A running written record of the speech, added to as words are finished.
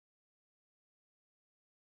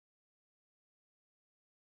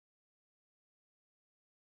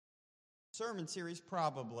sermon series,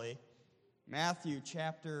 probably. Matthew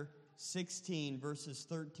chapter 16, verses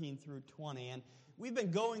 13 through 20. And we've been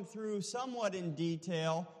going through somewhat in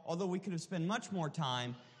detail, although we could have spent much more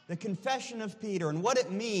time, the confession of Peter and what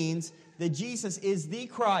it means that Jesus is the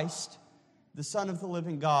Christ, the Son of the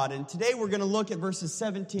living God. And today we're going to look at verses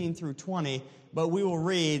 17 through 20, but we will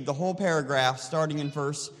read the whole paragraph starting in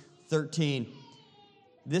verse 13.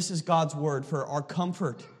 This is God's word for our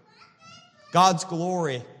comfort, God's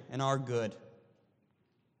glory, and our good.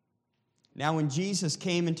 Now when Jesus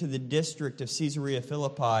came into the district of Caesarea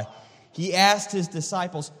Philippi, he asked his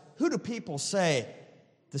disciples, "Who do people say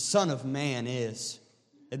the Son of Man is?"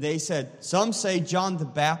 And they said, "Some say John the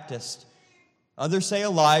Baptist, others say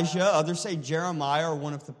Elijah, others say Jeremiah or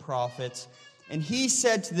one of the prophets." And he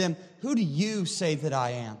said to them, "Who do you say that I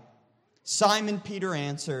am?" Simon Peter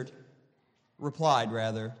replied,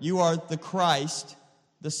 "You are the Christ,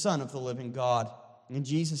 the Son of the living God." And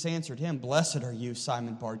Jesus answered him, "Blessed are you,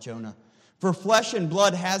 Simon Bar-Jonah, for flesh and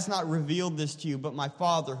blood has not revealed this to you, but my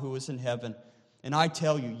Father who is in heaven. And I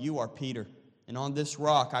tell you, you are Peter, and on this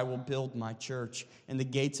rock I will build my church, and the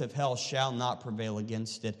gates of hell shall not prevail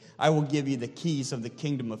against it. I will give you the keys of the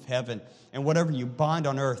kingdom of heaven, and whatever you bind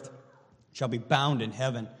on earth shall be bound in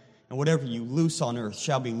heaven, and whatever you loose on earth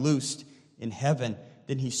shall be loosed in heaven."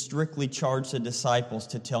 Then he strictly charged the disciples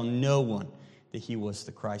to tell no one that he was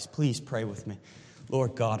the Christ. Please pray with me.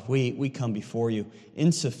 Lord God, we come before you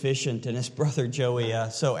insufficient, and as Brother Joey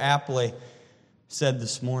so aptly said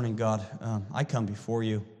this morning, God, I come before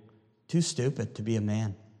you too stupid to be a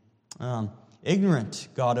man. Ignorant,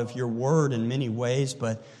 God, of your word in many ways,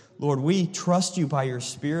 but Lord, we trust you by your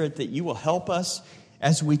Spirit that you will help us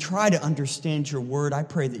as we try to understand your word. I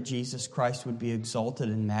pray that Jesus Christ would be exalted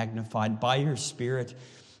and magnified by your Spirit.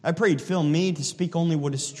 I pray you'd fill me to speak only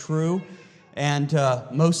what is true, and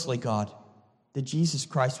mostly, God, that Jesus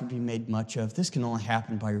Christ would be made much of. This can only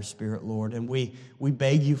happen by your Spirit, Lord, and we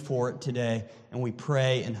beg you for it today, and we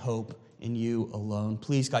pray and hope in you alone.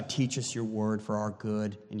 Please, God, teach us your word for our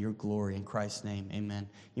good and your glory. In Christ's name, amen.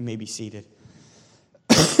 You may be seated.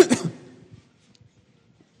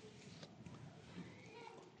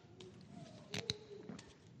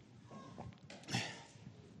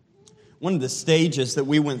 One of the stages that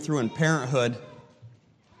we went through in parenthood,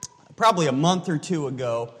 probably a month or two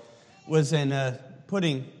ago, was in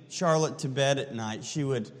putting Charlotte to bed at night. She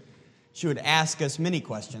would ask us many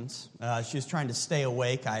questions. She was trying to stay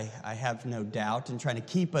awake, I have no doubt, and trying to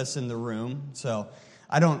keep us in the room. So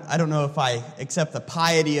I don't know if I accept the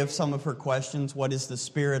piety of some of her questions. What is the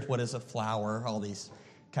spirit? What is a flower? All these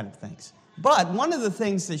kind of things. But one of the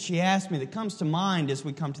things that she asked me that comes to mind as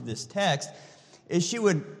we come to this text is she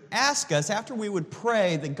would ask us, after we would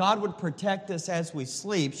pray that God would protect us as we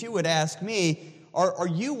sleep, she would ask me, Are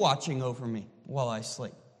you watching over me while I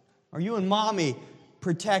sleep? Are you and Mommy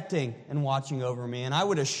protecting and watching over me? And I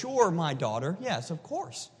would assure my daughter, yes, of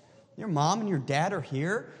course. Your mom and your dad are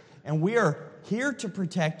here, and we are here to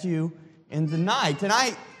protect you in the night. And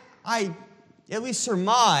I at least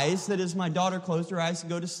surmise that as my daughter closed her eyes to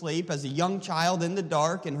go to sleep, as a young child in the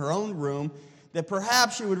dark in her own room, that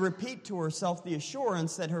perhaps she would repeat to herself the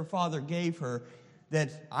assurance that her father gave her, that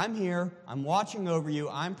I'm here, I'm watching over you,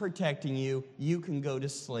 I'm protecting you, you can go to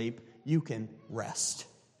sleep, you can rest.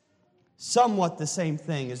 Somewhat the same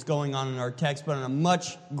thing is going on in our text, but on a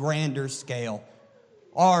much grander scale.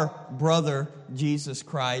 Our brother, Jesus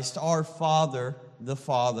Christ, our Father, the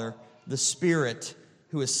Spirit,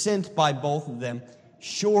 who is sent by both of them,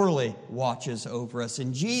 surely watches over us.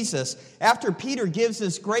 And Jesus, after Peter gives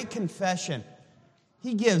this great confession,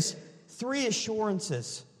 he gives three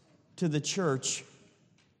assurances to the church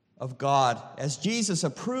of God. As Jesus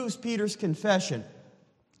approves Peter's confession,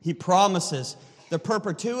 he promises the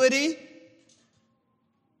perpetuity,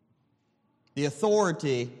 the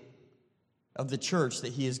authority of the church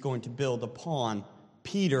that he is going to build upon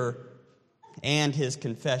Peter and his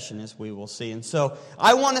confession, as we will see. And so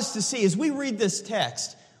I want us to see, as we read this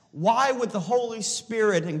text, why would the Holy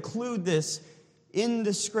Spirit include this in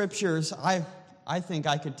the Scriptures? I think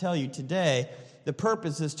I could tell you today, the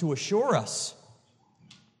purpose is to assure us.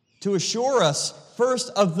 To assure us,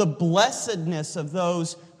 first, of the blessedness of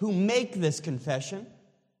those who make this confession.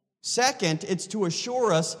 Second, it's to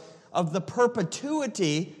assure us of the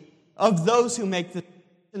perpetuity of those who make this,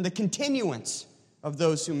 and the continuance of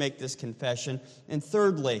those who make this confession. And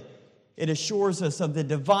thirdly, it assures us of the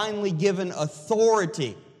divinely given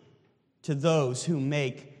authority to those who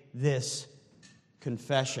make this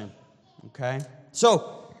confession. Okay?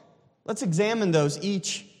 So, let's examine those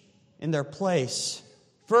each in their place.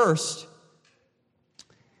 First,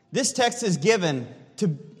 this text is given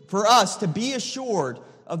for us to be assured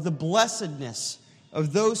of the blessedness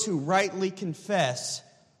of those who rightly confess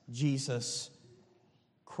Jesus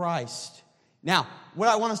Christ. Now, what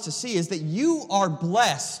I want us to see is that you are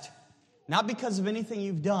blessed, not because of anything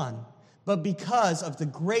you've done, but because of the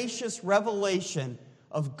gracious revelation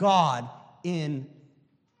of God in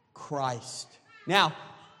Christ. Now,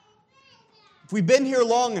 if we've been here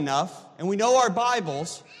long enough and we know our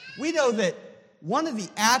Bibles, we know that one of the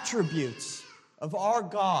attributes of our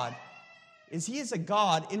God is He is a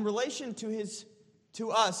God in relation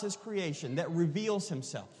to us, His creation, that reveals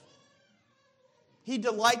Himself. He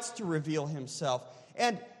delights to reveal Himself.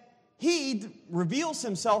 And He reveals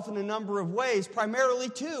Himself in a number of ways, primarily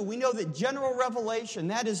two. We know that general revelation,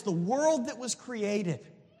 that is the world that was created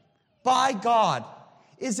by God,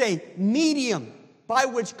 is a medium by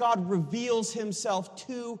which God reveals Himself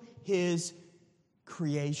to His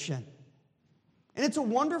creation. And it's a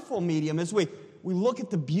wonderful medium. As we look at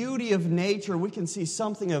the beauty of nature, we can see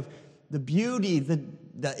something of the beauty,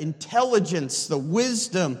 the intelligence, the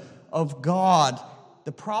wisdom of God,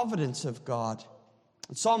 the providence of God.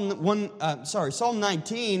 Psalm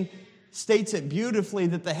 19 states it beautifully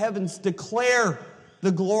that the heavens declare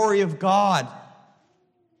the glory of God.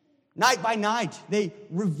 Night by night, they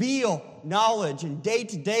reveal knowledge, and day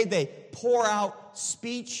to day, they pour out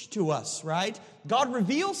speech to us, right? God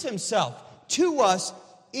reveals Himself to us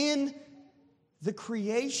in the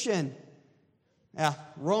creation.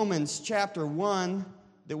 Romans chapter 1,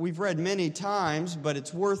 that we've read many times, but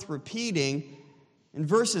it's worth repeating. In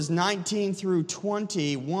verses 19 through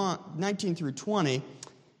 20,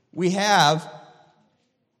 we have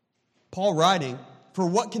Paul writing, "For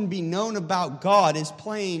what can be known about God is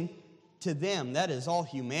plain to them," that is all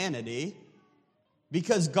humanity,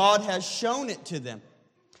 "because God has shown it to them.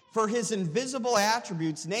 For His invisible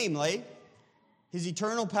attributes, namely His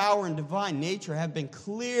eternal power and divine nature, have been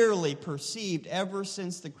clearly perceived ever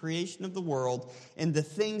since the creation of the world and the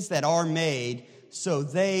things that are made, so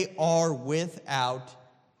they are without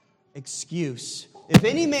excuse. If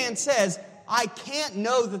any man says, 'I can't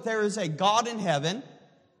know that there is a God in heaven,'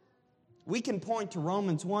 we can point to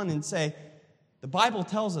Romans 1 and say, the Bible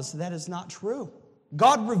tells us that is not true.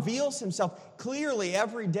 God reveals Himself clearly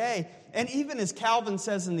every day. And even as Calvin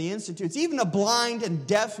says in the Institutes, even a blind and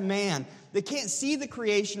deaf man that can't see the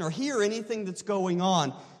creation or hear anything that's going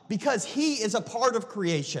on, because he is a part of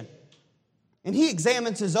creation, and he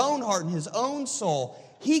examines his own heart and his own soul,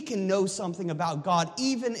 he can know something about God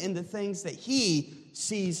even in the things that he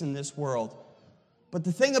sees in this world. But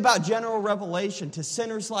the thing about general revelation to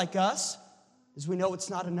sinners like us is we know it's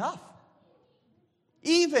not enough.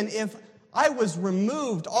 Even if I was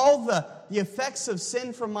removed all the effects of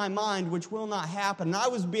sin from my mind, which will not happen, and I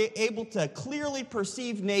was able to clearly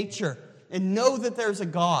perceive nature and know that there's a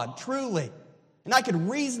God, truly, and I could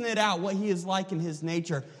reason it out what He is like in His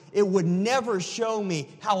nature, it would never show me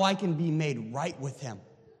how I can be made right with Him.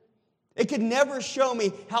 It could never show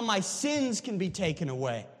me how my sins can be taken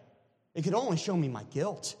away. It could only show me my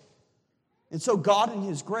guilt. And so God in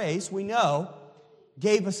His grace, we know,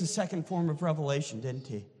 gave us a second form of revelation, didn't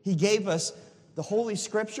He? He gave us the Holy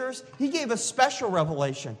Scriptures. He gave us special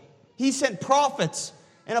revelation. He sent prophets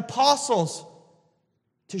and apostles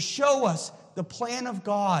to show us the plan of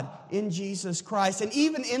God in Jesus Christ. And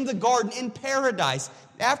even in the garden, in paradise,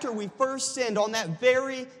 after we first sinned, on that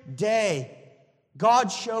very day,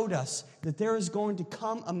 God showed us that there is going to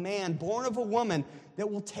come a man born of a woman that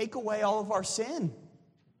will take away all of our sin.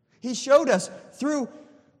 He showed us through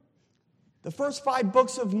the first 5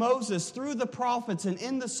 books of Moses, through the prophets and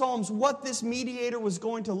in the Psalms, what this mediator was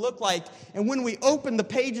going to look like. And when we open the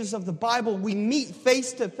pages of the Bible, we meet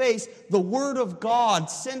face to face the Word of God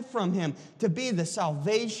sent from Him to be the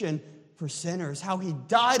salvation for sinners. How He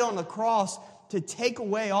died on the cross to take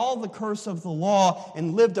away all the curse of the law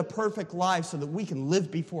and lived a perfect life so that we can live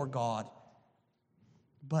before God.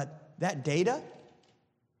 But that data,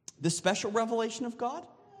 the special revelation of God,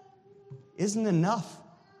 isn't enough.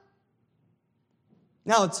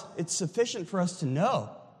 Now, it's sufficient for us to know,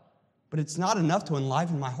 but it's not enough to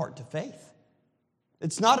enliven my heart to faith.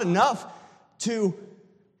 It's not enough to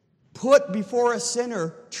put before a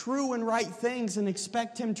sinner true and right things and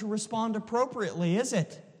expect him to respond appropriately, is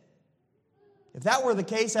it? If that were the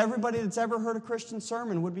case, everybody that's ever heard a Christian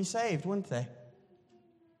sermon would be saved, wouldn't they?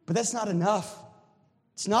 But that's not enough.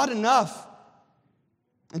 It's not enough.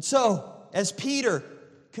 And so, as Peter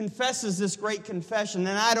confesses this great confession,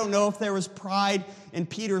 and I don't know if there was pride in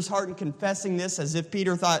Peter's heart in confessing this, as if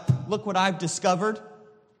Peter thought, look what I've discovered.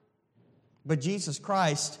 But Jesus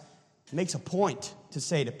Christ makes a point to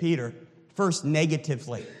say to Peter, first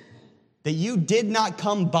negatively, that you did not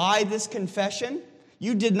come by this confession.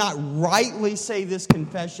 You did not rightly say this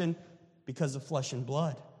confession because of flesh and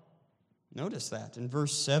blood. Notice that in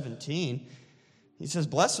verse 17. He says,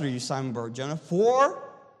 "Blessed are you, Simon Bar-Jonah,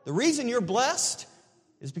 for the reason you're blessed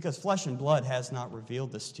is because flesh and blood has not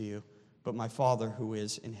revealed this to you, but my Father who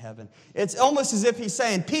is in heaven." It's almost as if he's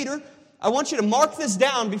saying, Peter, I want you to mark this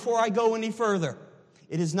down before I go any further.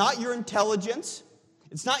 It is not your intelligence.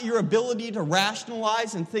 It's not your ability to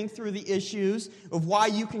rationalize and think through the issues of why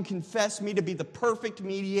you can confess me to be the perfect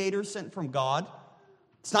mediator sent from God.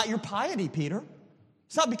 It's not your piety, Peter.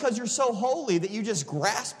 It's not because you're so holy that you just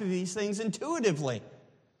grasp these things intuitively.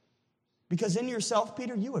 Because in yourself,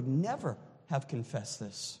 Peter, you would never have confessed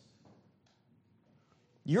this.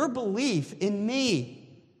 Your belief in me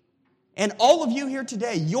and all of you here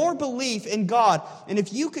today, your belief in God, and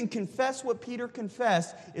if you can confess what Peter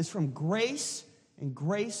confessed, is from grace and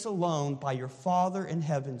grace alone by your Father in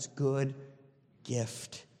heaven's good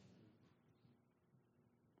gift.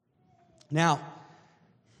 Now,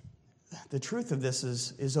 the truth of this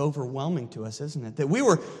is overwhelming to us, isn't it? That we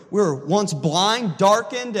were once blind,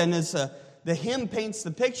 darkened, and as the hymn paints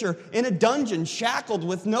the picture, in a dungeon, shackled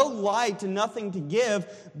with no light and nothing to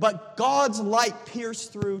give, but God's light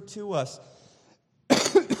pierced through to us.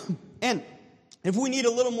 And if we need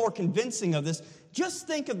a little more convincing of this, just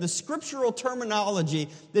think of the scriptural terminology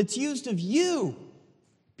that's used of you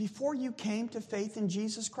before you came to faith in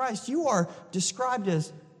Jesus Christ. You are described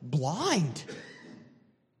as blind,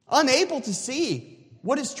 unable to see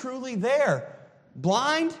what is truly there,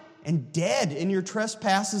 blind and dead in your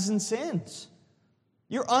trespasses and sins.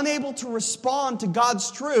 You're unable to respond to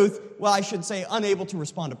God's truth. Well, I should say unable to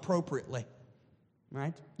respond appropriately.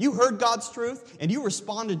 Right? You heard God's truth and you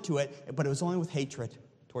responded to it, but it was only with hatred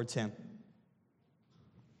towards Him.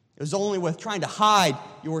 It was only with trying to hide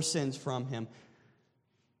your sins from Him.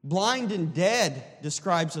 Blind and dead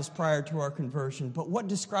describes us prior to our conversion, but what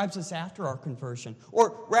describes us after our conversion?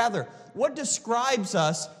 Or rather, what describes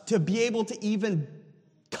us to be able to even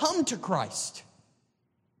come to Christ?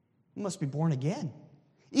 You must be born again.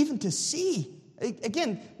 Even to see.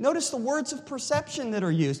 Again, notice the words of perception that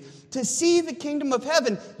are used. To see the kingdom of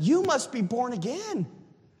heaven, you must be born again.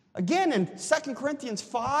 Again, in 2 Corinthians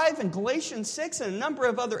 5 and Galatians 6 and a number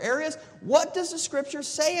of other areas, what does the Scripture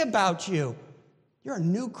say about you? You're a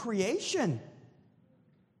new creation.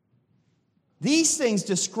 These things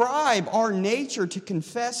describe our nature to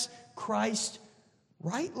confess Christ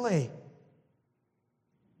rightly.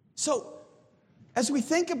 So, as we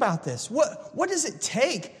think about this, what does it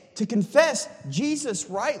take to confess Jesus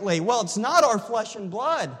rightly? Well, it's not our flesh and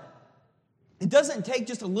blood. It doesn't take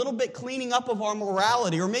just a little bit cleaning up of our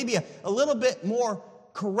morality or maybe a little bit more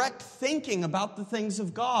correct thinking about the things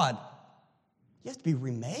of God. You have to be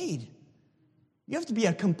remade. You have to be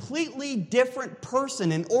a completely different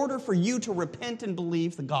person in order for you to repent and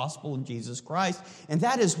believe the gospel of Jesus Christ. And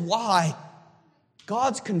that is why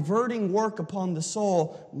God's converting work upon the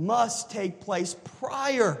soul must take place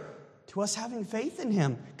prior to us having faith in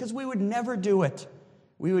Him, because we would never do it.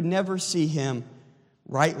 We would never see Him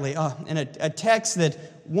rightly. And a text that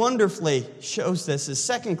wonderfully shows this is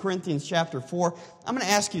 2 Corinthians chapter 4. I'm going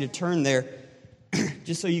to ask you to turn there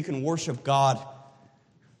just so you can worship God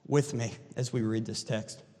with me as we read this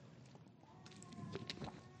text.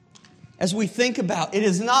 As we think about, it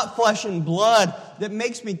is not flesh and blood that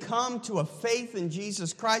makes me come to a faith in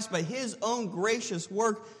Jesus Christ, but His own gracious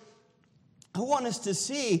work. I want us to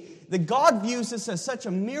see that God views this as such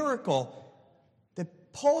a miracle that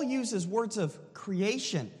Paul uses words of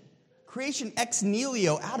creation ex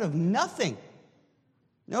nihilo, out of nothing.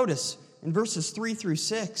 Notice in verses 3 through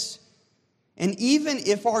 6, and even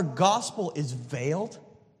if our gospel is veiled,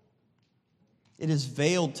 it is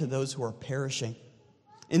veiled to those who are perishing.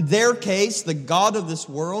 In their case, the God of this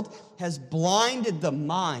world has blinded the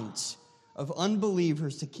minds of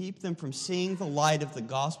unbelievers to keep them from seeing the light of the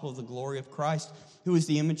gospel of the glory of Christ, who is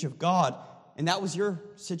the image of God. And that was your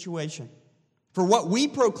situation. For what we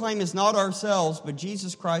proclaim is not ourselves, but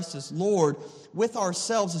Jesus Christ as Lord, with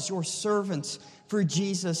ourselves as your servants for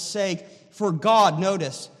Jesus' sake. For God,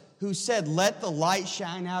 notice, who said, "Let the light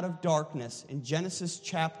shine out of darkness," in Genesis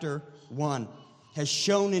chapter 1, has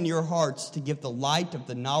shone in your hearts to give the light of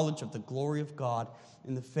the knowledge of the glory of God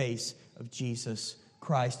in the face of Jesus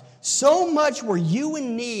Christ. So much were you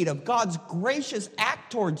in need of God's gracious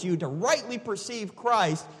act towards you to rightly perceive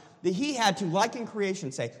Christ that He had to, like in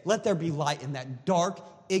creation, say, "Let there be light," in that dark,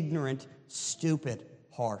 ignorant, stupid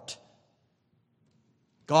heart.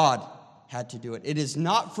 God had to do it. It is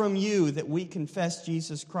not from you that we confess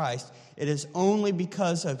Jesus Christ. It is only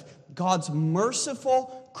because of God's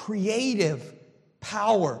merciful, creative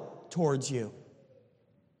power towards you.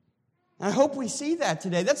 And I hope we see that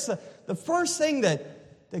today. That's the first thing that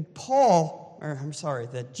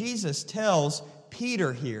Jesus tells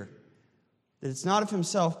Peter here. That it's not of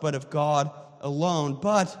himself, but of God alone.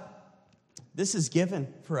 But this is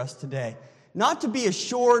given for us today. Not to be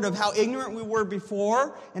assured of how ignorant we were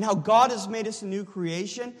before and how God has made us a new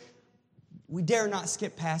creation. We dare not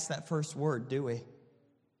skip past that first word, do we?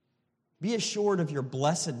 Be assured of your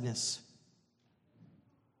blessedness.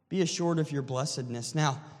 Be assured of your blessedness.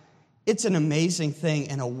 Now, it's an amazing thing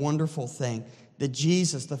and a wonderful thing that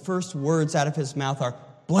Jesus, the first words out of his mouth are,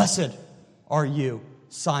 "Blessed are you,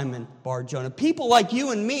 Simon Bar-Jonah." People like you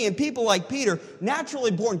and me and people like Peter,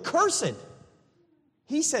 naturally born cursed.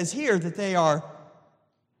 He says here that they are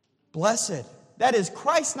blessed. That is,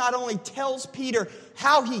 Christ not only tells Peter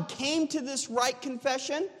how he came to this right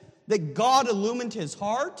confession, that God illumined his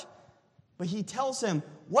heart, but he tells him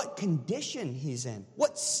what condition he's in,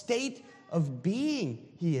 what state of being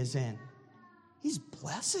he is in. He's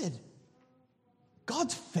blessed.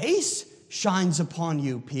 God's face shines upon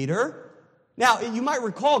you, Peter. Now, you might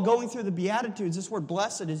recall going through the Beatitudes, this word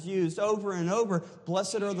blessed is used over and over.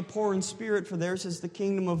 Blessed are the poor in spirit, for theirs is the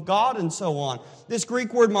kingdom of God, and so on. This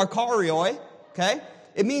Greek word makarioi, okay,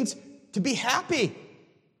 it means to be happy,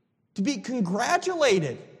 to be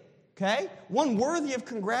congratulated, okay? One worthy of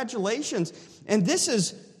congratulations. And this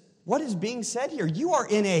is what is being said here. You are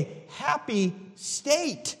in a happy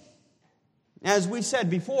state. As we said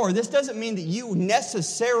before, this doesn't mean that you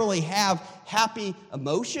necessarily have happy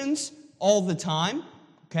emotions all the time,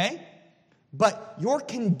 okay? But your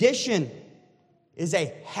condition is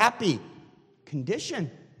a happy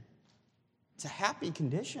condition. It's a happy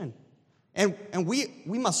condition. And we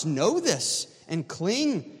must know this and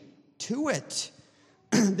cling to it.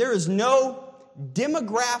 There is no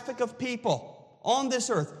demographic of people on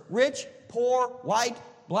this earth, rich, poor, white,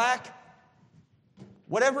 black,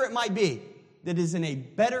 whatever it might be, that is in a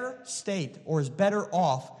better state or is better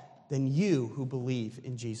off than you who believe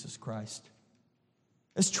in Jesus Christ.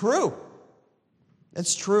 It's true.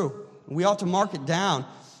 It's true. We ought to mark it down.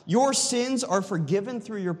 Your sins are forgiven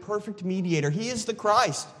through your perfect mediator. He is the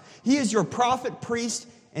Christ. He is your prophet, priest,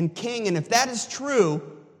 and king. And if that is true,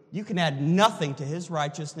 you can add nothing to his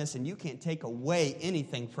righteousness and you can't take away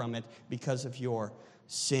anything from it because of your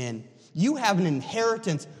sin. You have an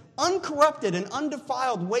inheritance, uncorrupted and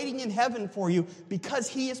undefiled, waiting in heaven for you because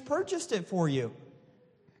he has purchased it for you.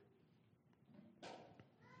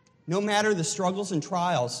 No matter the struggles and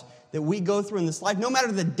trials that we go through in this life, no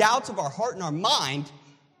matter the doubts of our heart and our mind,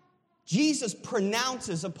 Jesus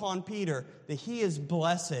pronounces upon Peter that he is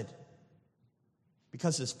blessed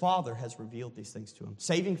because his Father has revealed these things to him.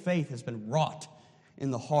 Saving faith has been wrought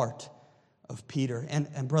in the heart of Peter.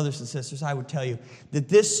 And brothers and sisters, I would tell you that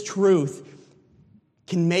this truth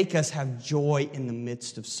can make us have joy in the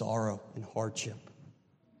midst of sorrow and hardship.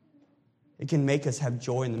 It can make us have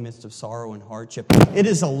joy in the midst of sorrow and hardship. It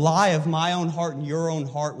is a lie of my own heart and your own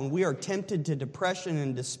heart when we are tempted to depression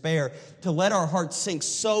and despair to let our hearts sink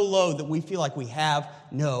so low that we feel like we have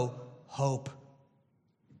no hope.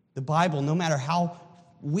 The Bible, no matter how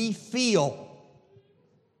we feel,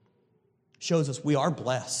 shows us we are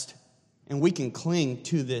blessed and we can cling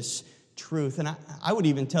to this truth. And I would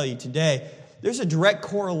even tell you today, there's a direct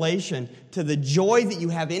correlation to the joy that you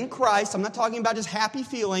have in Christ. I'm not talking about just happy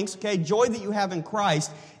feelings, okay? Joy that you have in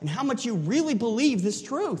Christ and how much you really believe this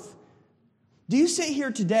truth. Do you sit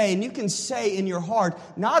here today and you can say in your heart,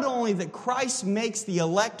 not only that Christ makes the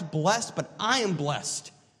elect blessed, but I am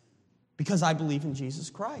blessed because I believe in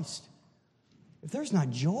Jesus Christ? If there's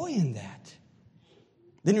not joy in that,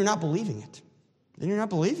 then you're not believing it. Then you're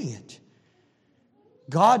not believing it.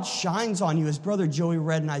 God shines on you, as Brother Joey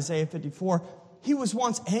read in Isaiah 54. He was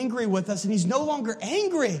once angry with us, and he's no longer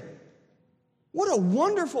angry. What a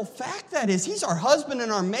wonderful fact that is. He's our husband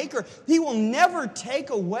and our maker. He will never take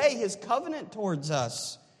away his covenant towards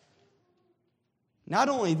us. Not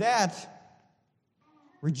only that,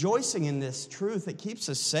 rejoicing in this truth that keeps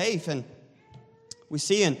us safe. And we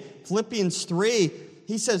see in Philippians 3,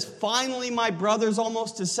 he says, finally, my brothers,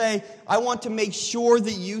 almost to say, I want to make sure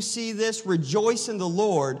that you see this. Rejoice in the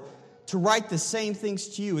Lord. To write the same things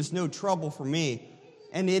to you is no trouble for me,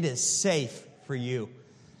 and it is safe for you.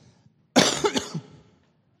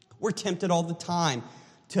 We're tempted all the time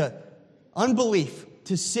to unbelief,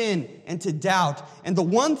 to sin, and to doubt. And the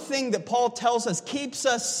one thing that Paul tells us keeps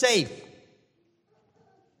us safe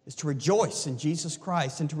is to rejoice in Jesus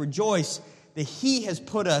Christ and to rejoice that he has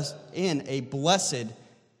put us in a blessed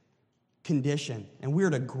condition. And we're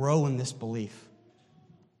to grow in this belief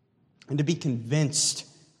and to be convinced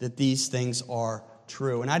that these things are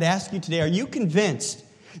true. And I'd ask you today, are you convinced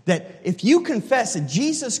That if you confess that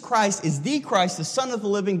Jesus Christ is the Christ, the Son of the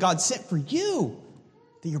living God sent for you,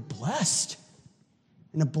 that you're blessed,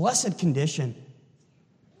 in a blessed condition.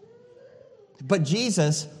 But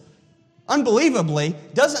Jesus, unbelievably,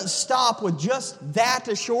 doesn't stop with just that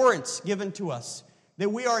assurance given to us,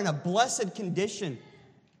 that we are in a blessed condition.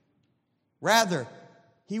 Rather,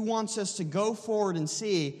 he wants us to go forward and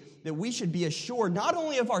see that we should be assured not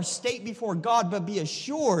only of our state before God, but be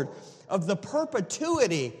assured of the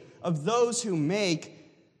perpetuity of those who make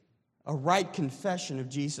a right confession of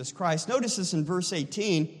Jesus Christ. Notice this in verse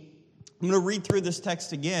 18. I'm going to read through this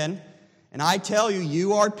text again. And I tell you,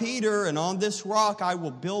 you are Peter, and on this rock I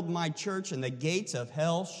will build my church, and the gates of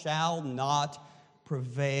hell shall not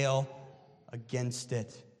prevail against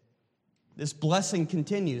it. This blessing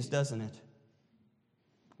continues, doesn't it?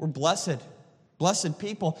 We're blessed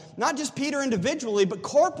people. Not just Peter individually, but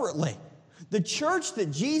corporately. The church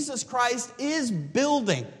that Jesus Christ is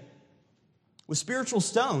building with spiritual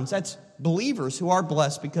stones. That's believers who are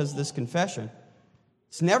blessed because of this confession.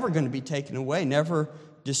 It's never going to be taken away, never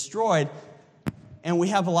destroyed. And we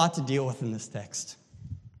have a lot to deal with in this text.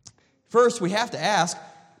 First, we have to ask,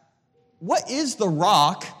 what is the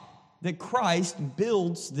rock that Christ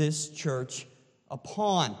builds this church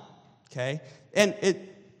upon? Okay? And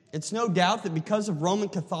it's no doubt that because of Roman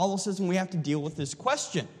Catholicism, we have to deal with this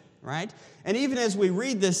question, right? And even as we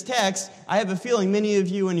read this text, I have a feeling many of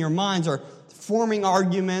you in your minds are forming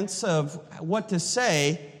arguments of what to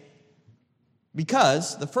say,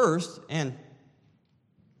 because the first and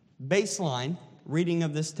baseline reading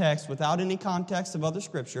of this text without any context of other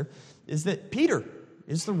scripture is that Peter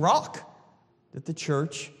is the rock that the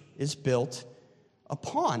church is built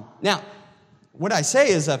upon. Now, what I say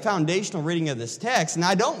is a foundational reading of this text, and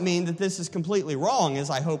I don't mean that this is completely wrong, as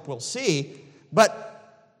I hope we'll see,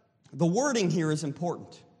 but the wording here is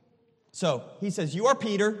important. So, he says, you are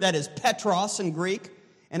Peter, that is Petros in Greek,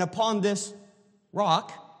 and upon this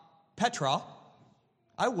rock, Petra,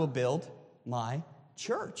 I will build my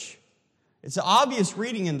church. It's an obvious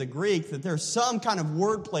reading in the Greek that there's some kind of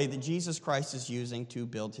wordplay that Jesus Christ is using to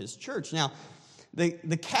build his church. Now,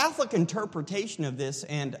 the Catholic interpretation of this,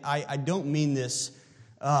 and I don't mean this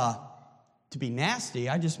to be nasty,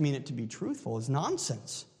 I just mean it to be truthful, is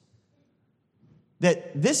nonsense.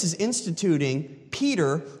 That this is instituting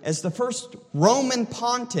Peter as the first Roman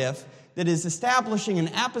pontiff that is establishing an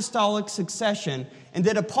apostolic succession, and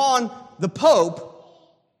that upon the Pope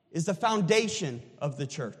is the foundation of the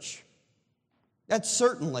church. That's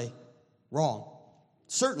certainly wrong.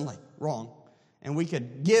 Certainly wrong. And we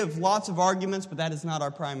could give lots of arguments, but that is not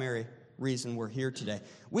our primary reason we're here today.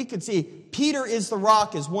 We could see Peter is the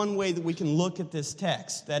rock is one way that we can look at this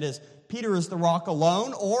text. That is, Peter is the rock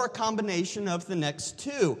alone, or a combination of the next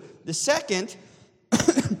two. The second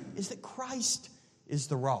is that Christ is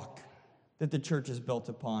the rock that the church is built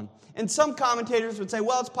upon. And some commentators would say,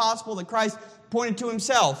 well, it's possible that Christ pointed to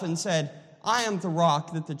himself and said, I am the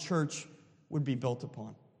rock that the church would be built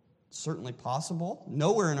upon. It's certainly possible.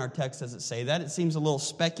 Nowhere in our text does it say that. It seems a little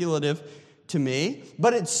speculative to me,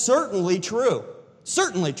 but it's certainly true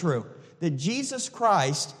that Jesus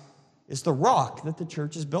Christ is the rock that the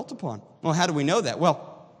church is built upon. Well, how do we know that?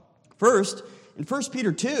 Well, first, in 1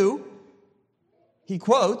 Peter 2, he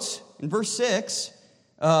quotes in verse 6,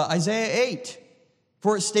 Isaiah 8,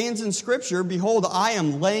 for it stands in Scripture, behold, I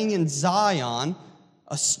am laying in Zion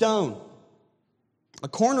a stone, a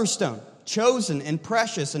cornerstone, chosen and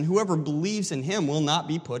precious, and whoever believes in him will not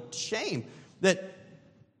be put to shame. That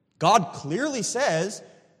God clearly says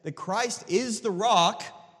that Christ is the rock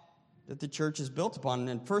that the church is built upon.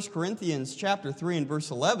 And 1 Corinthians chapter 3 and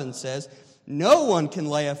verse 11 says, no one can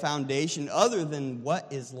lay a foundation other than what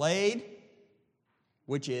is laid,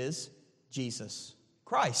 which is Jesus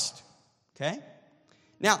Christ. Okay?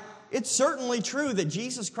 Now, it's certainly true that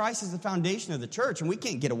Jesus Christ is the foundation of the church, and we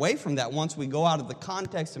can't get away from that once we go out of the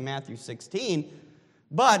context of Matthew 16.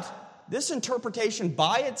 But this interpretation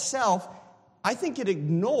by itself, I think it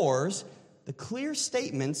ignores the clear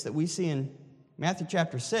statements that we see in Matthew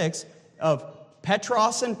chapter 6 of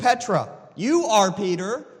Petros and Petra. You are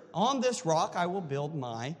Peter, on this rock I will build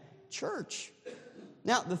my church.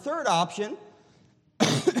 Now, the third option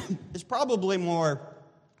is probably more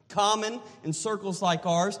common in circles like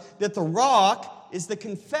ours, that the rock is the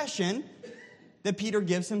confession that Peter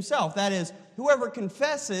gives himself. That is, whoever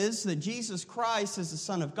confesses that Jesus Christ is the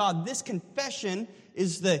Son of God, this confession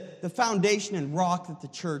is the foundation and rock that the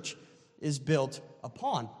church is built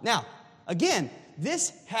upon. Now, again,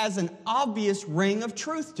 this has an obvious ring of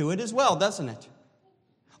truth to it as well, doesn't it?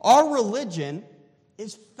 Our religion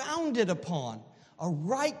is founded upon, a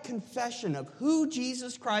right confession of who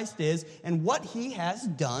Jesus Christ is and what he has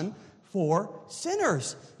done for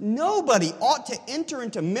sinners. Nobody ought to enter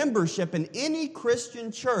into membership in any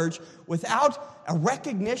Christian church without a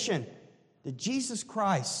recognition that Jesus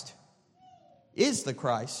Christ is the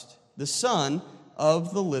Christ, the Son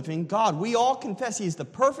of the living God. We all confess he is the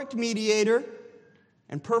perfect mediator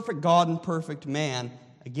and perfect God and perfect man.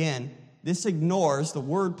 Again, this ignores the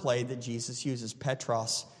wordplay that Jesus uses,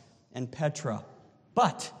 Petros and Petra.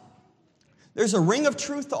 But there's a ring of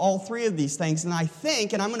truth to all three of these things, and I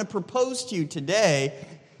think, and I'm going to propose to you today,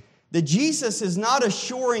 that Jesus is not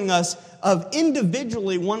assuring us of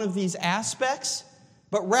individually one of these aspects,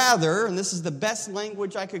 but rather, and this is the best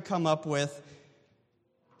language I could come up with,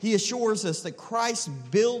 he assures us that Christ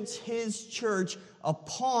builds his church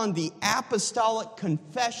upon the apostolic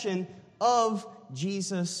confession of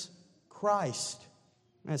Jesus Christ.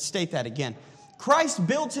 I'm going to state that again. Christ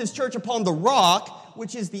builds his church upon the rock,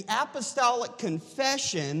 which is the apostolic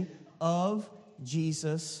confession of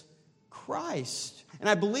Jesus Christ. And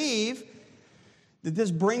I believe that this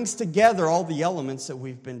brings together all the elements that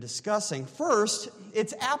we've been discussing. First,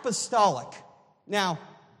 it's apostolic. Now,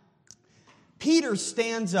 Peter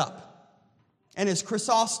stands up, and as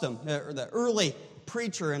Chrysostom, the early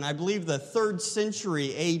preacher in, I believe, the 3rd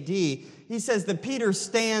century A.D., he says that Peter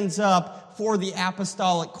stands up for the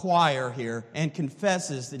apostolic choir here and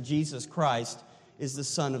confesses that Jesus Christ is the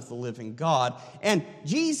Son of the living God. And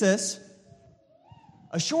Jesus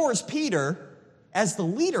assures Peter as the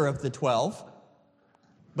leader of the 12,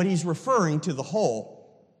 but he's referring to the whole,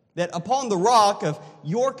 that upon the rock of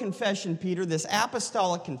your confession, Peter, this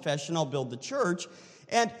apostolic confession, I'll build the church.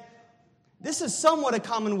 And this is somewhat a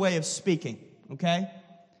common way of speaking, okay?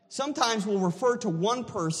 Sometimes we'll refer to one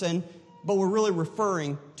person, but we're really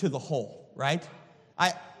referring to the whole, right?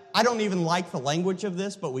 I don't even like the language of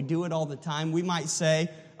this, but we do it all the time. We might say,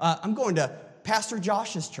 I'm going to Pastor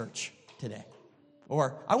Josh's church today.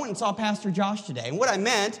 Or, I went and saw Pastor Josh today. And what I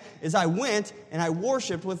meant is I went and I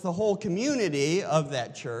worshiped with the whole community of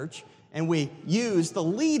that church, and we used the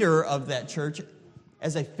leader of that church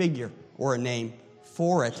as a figure or a name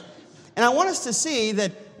for it. And I want us to see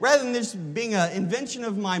that rather than this being an invention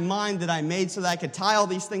of my mind that I made so that I could tie all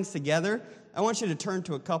these things together, I want you to turn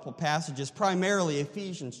to a couple passages, primarily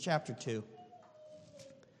Ephesians chapter 2.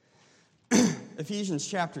 Ephesians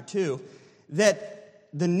chapter 2, that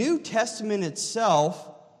the New Testament itself,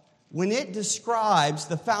 when it describes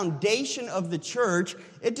the foundation of the church,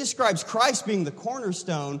 it describes Christ being the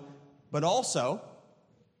cornerstone, but also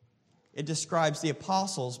it describes the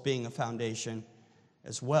apostles being a foundation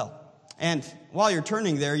as well. And while you're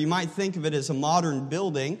turning there, you might think of it as a modern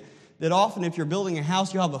building, that often if you're building a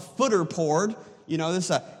house, you have a footer poured. You know, this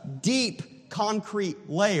is a deep concrete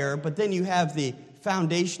layer, but then you have the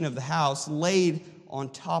foundation of the house laid on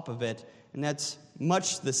top of it. And that's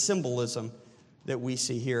much the symbolism that we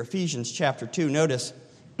see here. Ephesians chapter 2, notice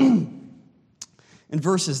in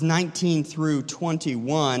verses 19 through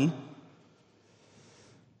 21,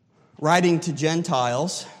 writing to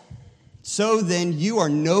Gentiles, so then you are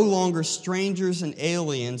no longer strangers and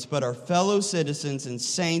aliens, but are fellow citizens and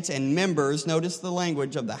saints and members, notice the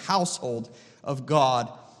language, of the household of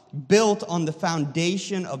God, built on the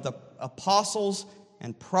foundation of the apostles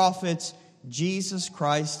and prophets, Jesus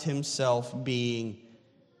Christ himself being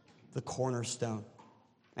the cornerstone.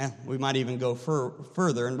 And we might even go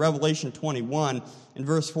further. In Revelation 21, in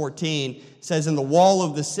verse 14, it says, in the wall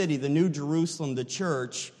of the city, the New Jerusalem, the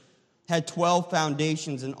church, had 12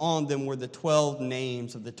 foundations, and on them were the 12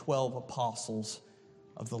 names of the 12 apostles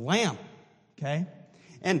of the Lamb. Okay?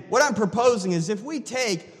 And what I'm proposing is if we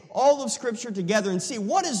take all of Scripture together and see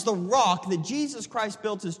what is the rock that Jesus Christ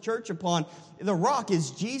built his church upon, the rock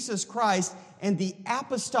is Jesus Christ and the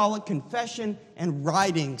apostolic confession and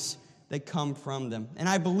writings that come from them. And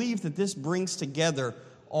I believe that this brings together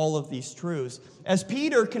all of these truths. As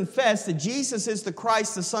Peter confessed that Jesus is the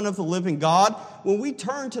Christ, the Son of the living God, when we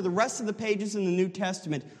turn to the rest of the pages in the New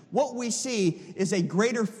Testament, what we see is a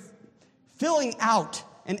greater filling out,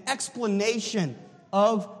 an explanation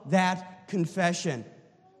of that confession.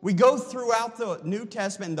 We go throughout the New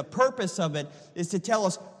Testament, and the purpose of it is to tell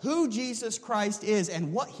us who Jesus Christ is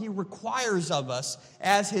and what he requires of us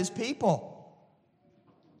as his people.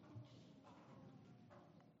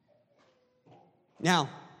 Now,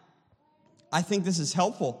 I think this is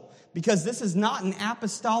helpful because this is not an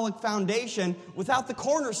apostolic foundation without the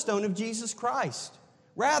cornerstone of Jesus Christ.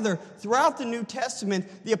 Rather, throughout the New Testament,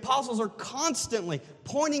 the apostles are constantly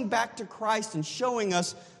pointing back to Christ and showing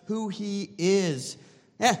us who he is.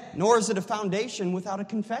 Nor is it a foundation without a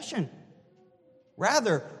confession.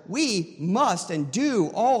 Rather, we must and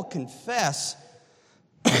do all confess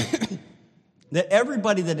that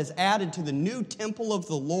everybody that is added to the new temple of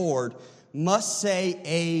the Lord must say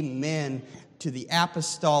amen to the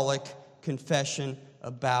apostolic confession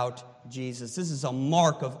about Jesus. This is a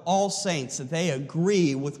mark of all saints that they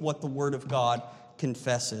agree with what the Word of God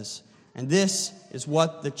confesses. And this is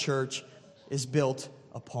what the church is built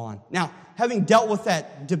upon. Now, having dealt with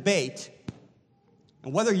that debate,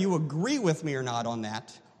 and whether you agree with me or not on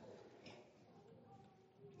that,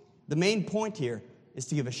 the main point here is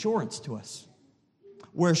to give assurance to us.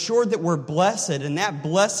 We're assured that we're blessed, and that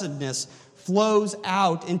blessedness flows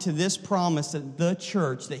out into this promise that the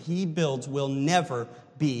church that He builds will never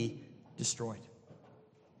be destroyed.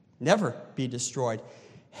 Never be destroyed.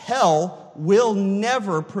 Hell will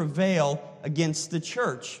never prevail against the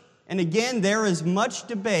church. And again, there is much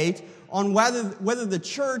debate on whether the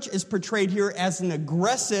church is portrayed here as an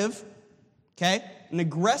aggressive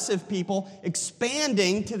people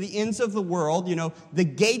expanding to the ends of the world. You know, the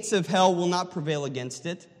gates of hell will not prevail against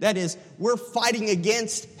it. That is, we're fighting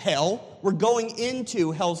against hell. We're going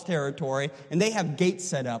into hell's territory, and they have gates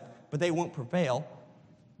set up, but they won't prevail.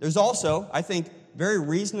 There's also, I think, very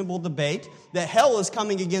reasonable debate that hell is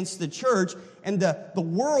coming against the church, and the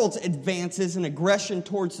world's advances and aggression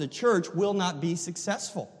towards the church will not be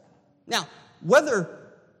successful. Now, whether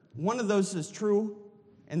one of those is true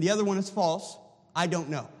and the other one is false, I don't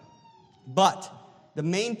know. But the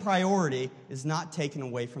main priority is not taken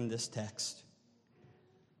away from this text.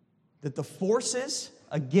 That the forces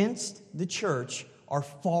against the church are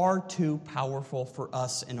far too powerful for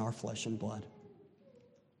us in our flesh and blood.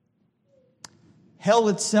 Hell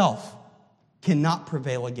itself cannot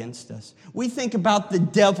prevail against us. We think about the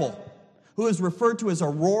devil, who is referred to as a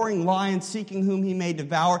roaring lion seeking whom he may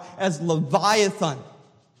devour, as Leviathan,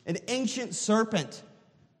 an ancient serpent.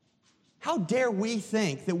 How dare we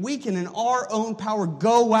think that we can in our own power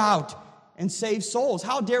go out and save souls?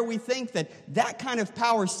 How dare we think that that kind of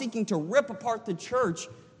power seeking to rip apart the church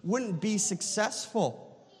wouldn't be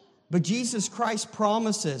successful? But Jesus Christ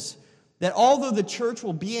promises that although the church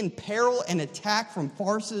will be in peril and attack from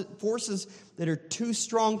forces that are too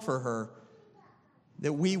strong for her,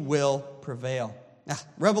 that we will prevail. Now,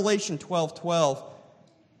 Revelation 12:12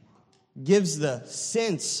 gives the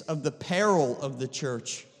sense of the peril of the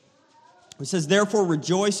church. It says, "Therefore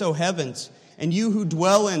rejoice, O heavens, and you who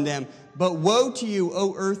dwell in them. But woe to you,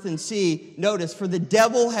 O earth and sea." Notice, "For the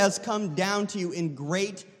devil has come down to you in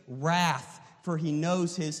great wrath, for he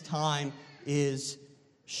knows his time is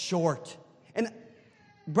short." And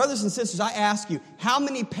brothers and sisters, I ask you, how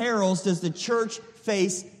many perils does the church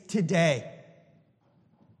face today?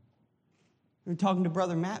 We were talking to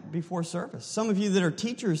Brother Matt before service. Some of you that are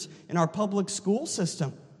teachers in our public school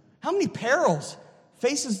system, how many perils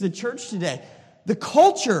faces the church today? The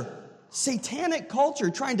culture, satanic culture,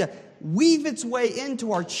 trying to weave its way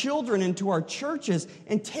into our children, into our churches,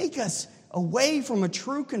 and take us away from a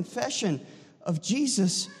true confession of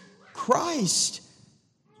Jesus Christ.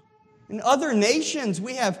 In other nations,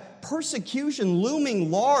 we have persecution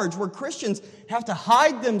looming large, where Christians have to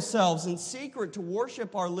hide themselves in secret to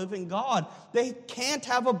worship our living God. They can't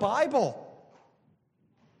have a Bible.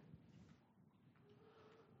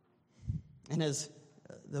 And as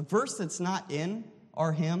the verse that's not in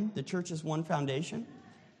our hymn, "The Church is One Foundation,"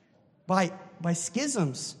 by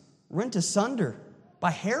schisms rent asunder,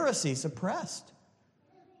 by heresies oppressed.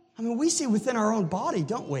 I mean, we see within our own body,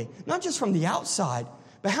 don't we? Not just from the outside,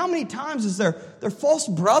 but how many times is there false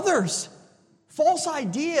brothers, false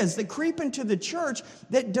ideas that creep into the church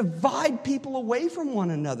that divide people away from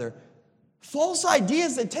one another? False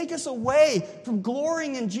ideas that take us away from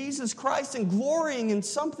glorying in Jesus Christ and glorying in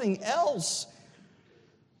something else.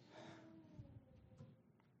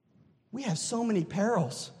 We have so many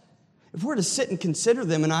perils. If we're to sit and consider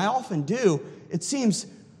them, and I often do, it seems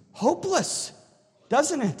hopeless,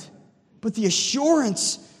 doesn't it? But the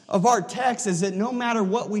assurance of our text is that no matter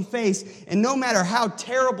what we face, and no matter how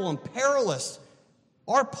terrible and perilous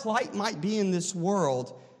our plight might be in this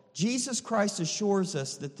world, Jesus Christ assures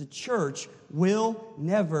us that the church will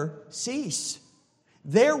never cease.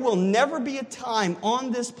 There will never be a time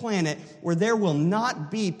on this planet where there will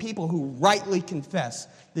not be people who rightly confess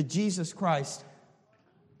that Jesus Christ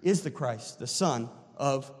is the Christ, the Son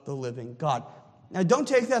of the living God. Now, don't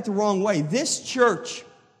take that the wrong way. This church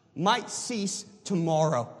might cease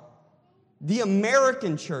tomorrow. The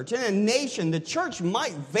American church, in a nation, the church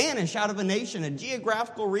might vanish out of a nation, a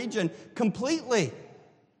geographical region, completely.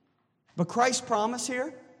 But Christ's promise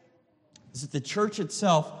here is that the church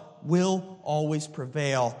itself will always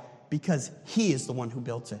prevail because He is the one who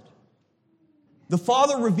built it. The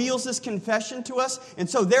Father reveals this confession to us, and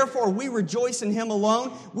so therefore we rejoice in Him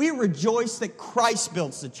alone. We rejoice that Christ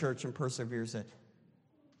builds the church and preserves it,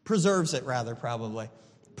 preserves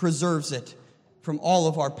it from all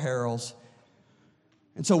of our perils.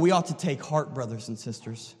 And so we ought to take heart, brothers and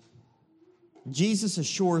sisters. Jesus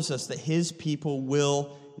assures us that His people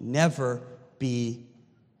will never be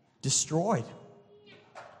destroyed.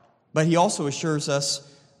 But He also assures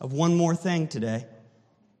us of one more thing today.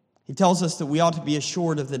 He tells us that we ought to be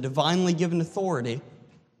assured of the divinely given authority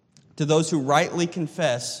to those who rightly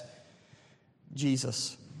confess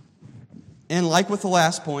Jesus. And like with the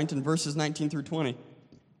last point in verses 19 through 20,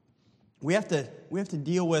 we have to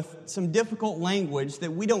deal with some difficult language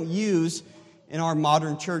that we don't use in our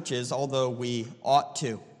modern churches, although we ought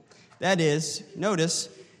to. That is, notice,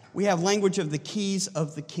 we have language of the keys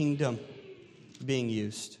of the kingdom being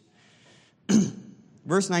used.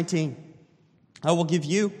 Verse 19, I will give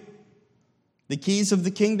you the keys of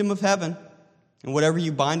the kingdom of heaven, and whatever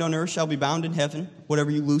you bind on earth shall be bound in heaven, whatever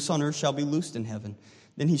you loose on earth shall be loosed in heaven.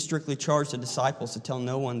 Then He strictly charged the disciples to tell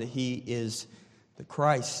no one that He is the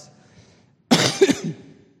Christ.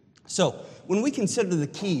 So, when we consider the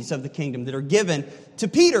keys of the kingdom that are given to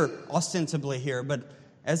Peter, ostensibly here, but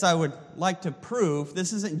as I would like to prove,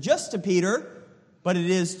 this isn't just to Peter, but it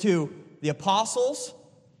is to the apostles,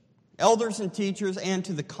 elders and teachers, and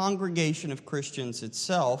to the congregation of Christians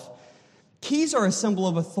itself. Keys are a symbol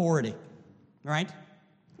of authority, right?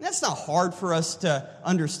 That's not hard for us to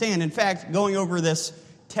understand. In fact, going over this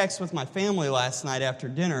text with my family last night after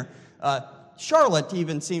dinner, Charlotte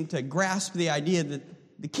even seemed to grasp the idea that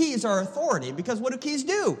the keys are authority, because what do keys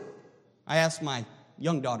do? I asked my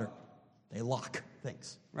young daughter. They lock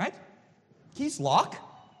things, right? Keys lock,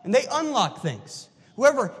 and they unlock things.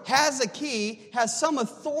 Whoever has a key has some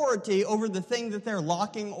authority over the thing that they're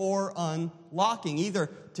locking or unlocking,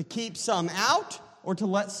 either to keep some out or to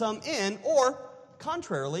let some in, or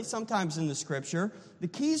contrarily, sometimes in the Scripture, the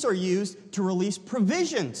keys are used to release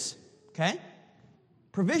provisions, okay?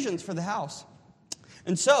 Provisions for the house.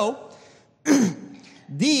 And so,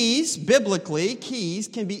 these, biblically, keys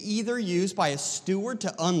can be either used by a steward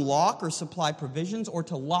to unlock or supply provisions, or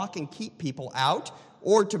to lock and keep people out,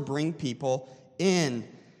 or to bring people in.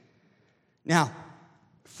 Now,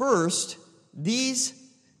 first, these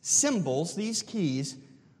symbols, these keys,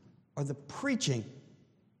 are the preaching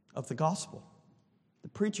of the gospel. The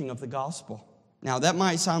preaching of the gospel. Now, that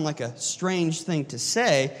might sound like a strange thing to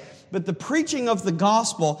say, but the preaching of the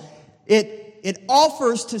gospel, it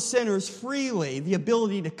offers to sinners freely the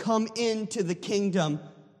ability to come into the kingdom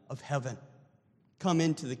of heaven. Come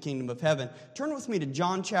into the kingdom of heaven. Turn with me to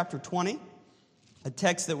John chapter 20, a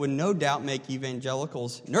text that would no doubt make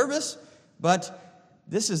evangelicals nervous, but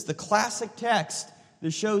this is the classic text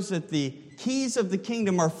that shows that the keys of the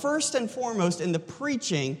kingdom are first and foremost in the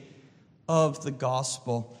preaching of the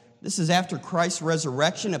gospel. This is after Christ's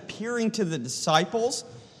resurrection, appearing to the disciples.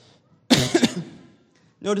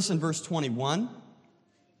 Notice in verse 21,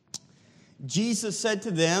 Jesus said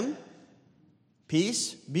to them,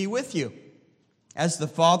 "Peace be with you. As the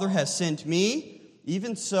Father has sent me,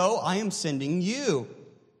 even so I am sending you."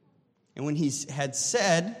 And when he had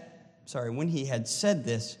said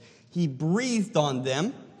this, He breathed on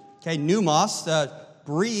them, pneumos,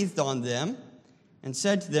 breathed on them, and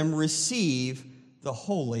said to them, "Receive the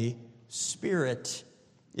Holy Spirit.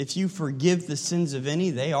 If you forgive the sins of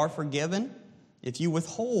any, they are forgiven. If you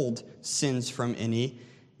withhold sins from any,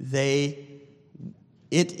 it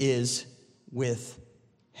is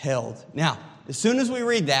withheld." Now, as soon as we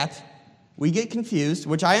read that, we get confused,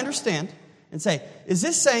 which I understand, and say, is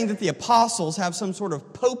this saying that the apostles have some sort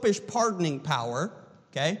of popish pardoning power?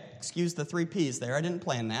 Okay, excuse the 3 P's there. I didn't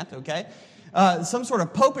plan that, okay? Some sort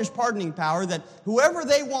of popish pardoning power that whoever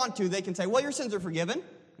they want to, they can say, well, your sins are forgiven.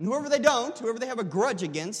 And whoever they don't, whoever they have a grudge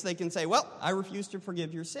against, they can say, well, I refuse to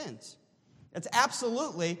forgive your sins. That's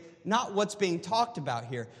absolutely not what's being talked about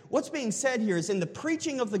here. What's being said here is in the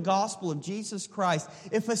preaching of the gospel of Jesus Christ,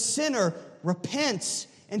 if a sinner repents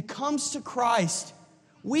and comes to Christ,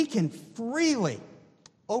 we can freely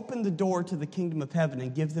open the door to the kingdom of heaven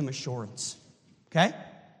and give them assurance. Okay?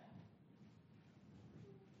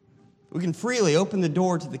 We can freely open the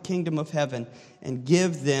door to the kingdom of heaven and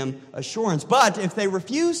give them assurance. But if they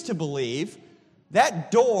refuse to believe,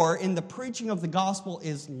 that door in the preaching of the gospel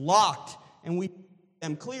is locked. And we see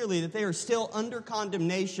them clearly that they are still under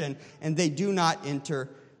condemnation and they do not enter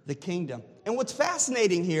the kingdom. And what's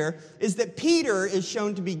fascinating here is that Peter is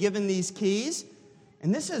shown to be given these keys.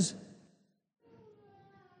 And this is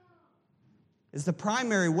the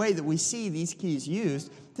primary way that we see these keys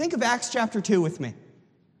used. Think of Acts chapter 2 with me.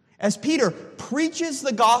 As Peter preaches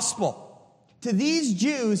the gospel, To these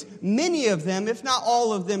Jews, many of them, if not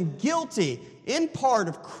all of them, guilty in part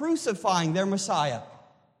of crucifying their Messiah.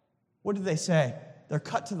 What do they say? They're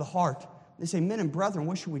cut to the heart. They say, men and brethren,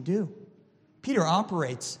 what should we do? Peter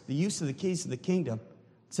operates the use of the keys of the kingdom.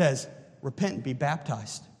 It says, repent and be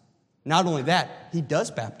baptized. Not only that, he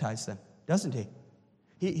does baptize them, doesn't he?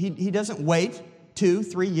 He doesn't wait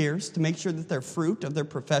 2-3 years to make sure that their fruit of their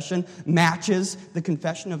profession matches the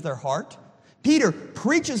confession of their heart. Peter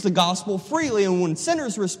preaches the gospel freely, and when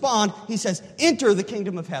sinners respond, he says, enter the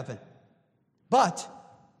kingdom of heaven. But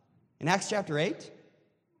in Acts chapter 8,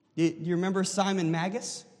 do you remember Simon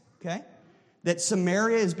Magus? Okay? That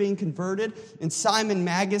Samaria is being converted, and Simon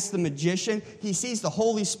Magus, the magician, he sees the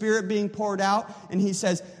Holy Spirit being poured out, and he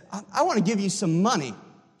says, I want to give you some money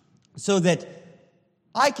so that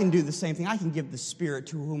I can do the same thing. I can give the Spirit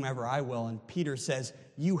to whomever I will. And Peter says,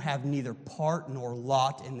 you have neither part nor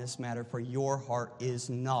lot in this matter, for your heart is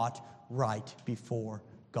not right before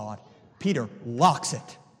God. Peter locks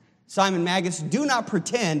it. Simon Magus, do not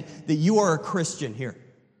pretend that you are a Christian here.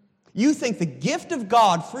 You think the gift of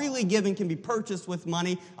God, freely given, can be purchased with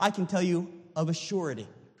money. I can tell you of a surety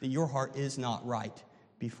that your heart is not right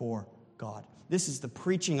before God. This is the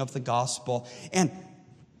preaching of the gospel. And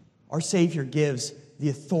our Savior gives the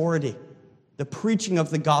authority, the preaching of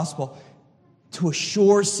the gospel, to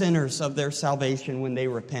assure sinners of their salvation when they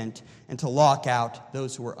repent and to lock out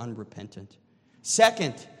those who are unrepentant.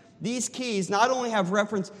 Second, these keys not only have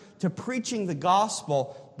reference to preaching the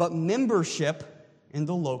gospel, but membership in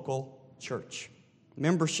the local church.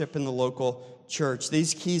 Membership in the local church.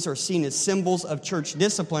 These keys are seen as symbols of church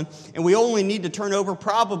discipline, and we only need to turn over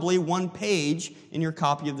probably one page in your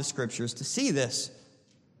copy of the Scriptures to see this.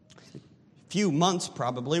 A few months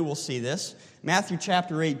probably we'll see this. Matthew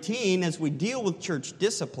chapter 18, as we deal with church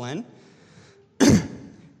discipline,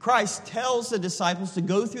 Christ tells the disciples to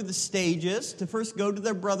go through the stages, to first go to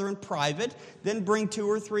their brother in private, then bring 2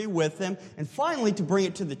 or 3 with them, and finally to bring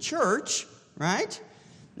it to the church, right?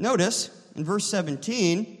 Notice in verse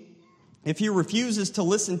 17, if he refuses to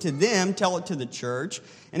listen to them, tell it to the church.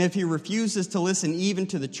 And if he refuses to listen even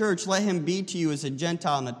to the church, let him be to you as a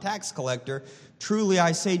Gentile and a tax collector. Truly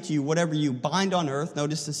I say to you, whatever you bind on earth,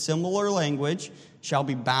 notice the similar language, shall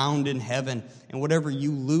be bound in heaven. And whatever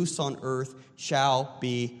you loose on earth shall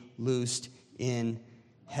be loosed in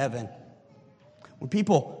heaven. When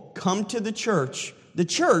people come to the church,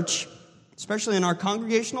 especially in our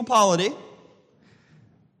congregational polity,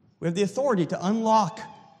 we have the authority to unlock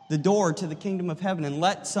the door to the kingdom of heaven and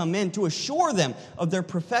let some in to assure them of their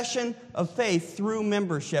profession of faith through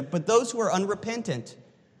membership. But those who are unrepentant,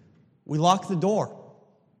 we lock the door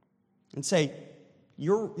and say,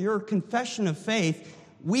 your confession of faith,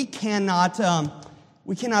 we cannot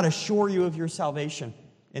assure you of your salvation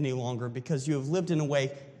any longer because you have lived in a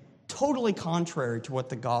way totally contrary to what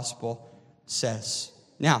the gospel says.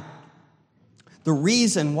 Now, the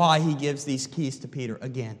reason why he gives these keys to Peter,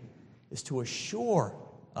 again, is to assure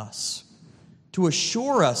us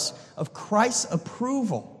of Christ's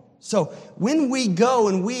approval. So when we go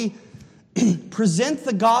and we present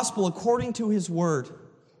the gospel according to his word,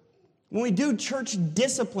 when we do church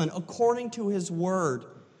discipline according to his word,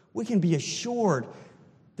 we can be assured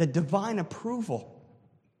that divine approval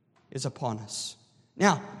is upon us.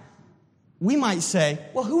 Now, we might say,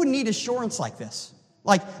 well, who would need assurance like this?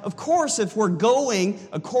 Like, of course, if we're going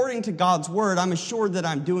according to God's word, I'm assured that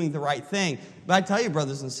I'm doing the right thing. But I tell you,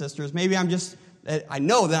 brothers and sisters, maybe I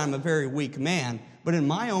know that I'm a very weak man, but in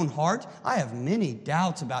my own heart, I have many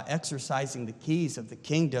doubts about exercising the keys of the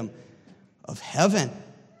kingdom of heaven.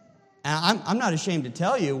 And I'm not ashamed to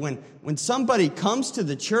tell you, when somebody comes to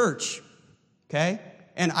the church, okay,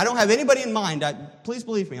 and I don't have anybody in mind, please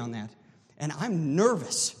believe me on that, and I'm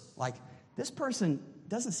nervous, like, this person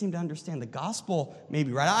doesn't seem to understand the gospel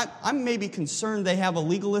maybe right. I'm maybe concerned they have a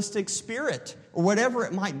legalistic spirit or whatever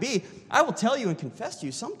it might be. I will tell you and confess to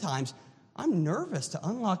you, sometimes I'm nervous to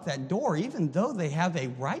unlock that door even though they have a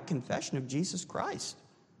right confession of Jesus Christ.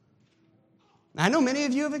 Now, I know many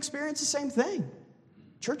of you have experienced the same thing.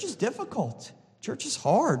 Church is difficult. Church is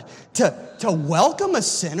hard. To welcome a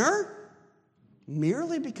sinner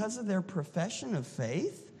merely because of their profession of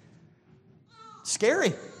faith,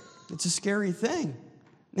 scary. It's a scary thing.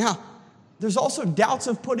 Now, there's also doubts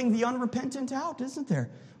of putting the unrepentant out, isn't there?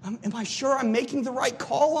 Am I sure I'm making the right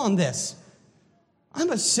call on this?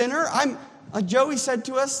 I'm a sinner. Joey said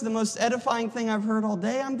to us, the most edifying thing I've heard all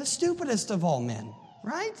day, I'm the stupidest of all men,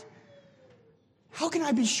 right? How can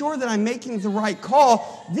I be sure that I'm making the right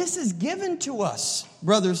call? This is given to us,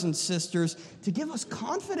 brothers and sisters, to give us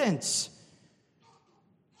confidence.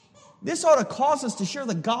 This ought to cause us to share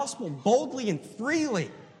the gospel boldly and freely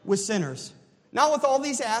with sinners. Not with all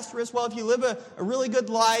these asterisks. Well, if you live a really good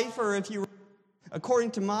life, or if you,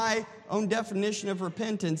 according to my own definition of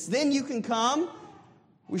repentance, then you can come.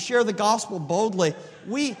 We share the gospel boldly.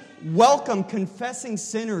 We welcome confessing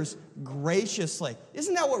sinners graciously.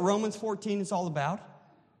 Isn't that what Romans 14 is all about?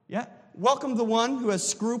 Yeah. Welcome the one who has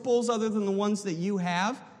scruples other than the ones that you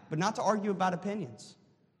have, but not to argue about opinions.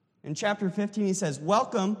 In chapter 15, he says,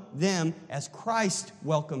 welcome them as Christ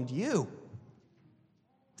welcomed you.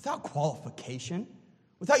 Without qualification,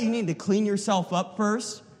 without you needing to clean yourself up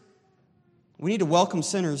first. We need to welcome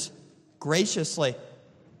sinners graciously.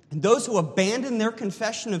 And those who abandon their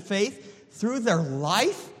confession of faith through their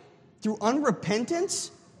life, through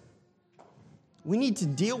unrepentance, we need to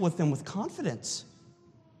deal with them with confidence.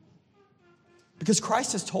 Because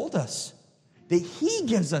Christ has told us that He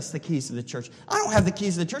gives us the keys to the church. I don't have the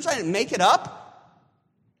keys to the church. I didn't make it up.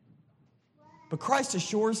 But Christ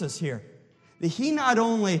assures us here that He not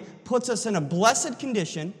only puts us in a blessed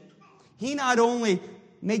condition, He not only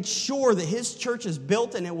makes sure that His church is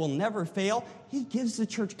built and it will never fail, He gives the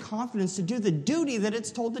church confidence to do the duty that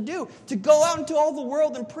it's told to do, to go out into all the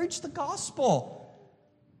world and preach the gospel.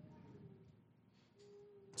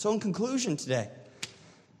 So in conclusion today,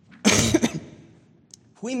 if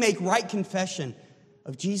we make right confession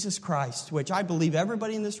of Jesus Christ, which I believe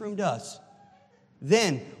everybody in this room does,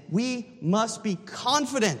 then we must be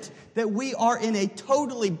confident that we are in a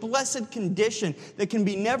totally blessed condition that can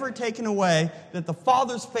be never taken away, that the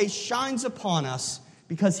Father's face shines upon us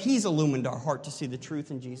because He's illumined our heart to see the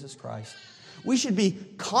truth in Jesus Christ. We should be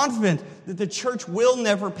confident that the church will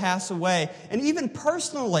never pass away. And even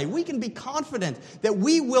personally, we can be confident that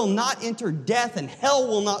we will not enter death and hell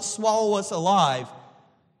will not swallow us alive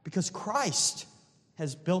because Christ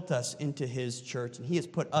has built us into His church and He has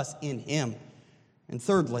put us in Him. And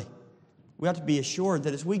thirdly, we have to be assured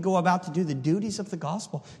that as we go about to do the duties of the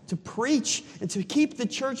gospel, to preach and to keep the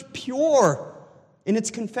church pure in its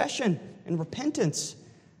confession and repentance,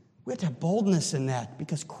 we have to have boldness in that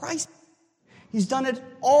because Christ, He's done it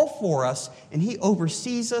all for us, and He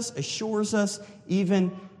oversees us, assures us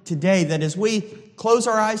even today that as we close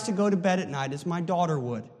our eyes to go to bed at night, as my daughter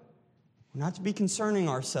would, we're not to be concerning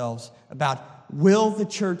ourselves about, will the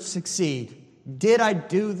church succeed? Did I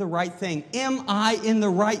do the right thing? Am I in the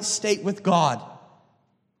right state with God?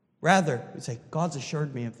 Rather, we say, God's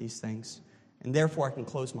assured me of these things, and therefore I can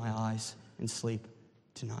close my eyes and sleep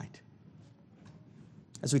tonight.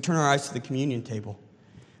 As we turn our eyes to the communion table,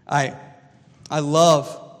 I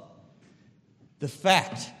love the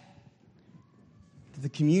fact that the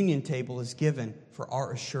communion table is given for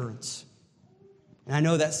our assurance. And I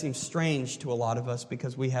know that seems strange to a lot of us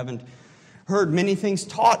because we haven't heard many things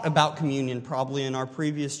taught about communion probably in our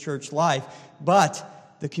previous church life,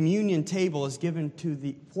 but the communion table is given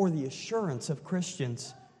for the assurance of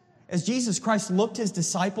Christians. As Jesus Christ looked His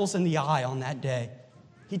disciples in the eye on that day,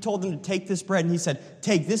 He told them to take this bread and He said,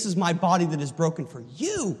 "Take, this is my body that is broken for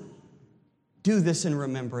you. Do this in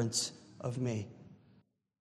remembrance of me."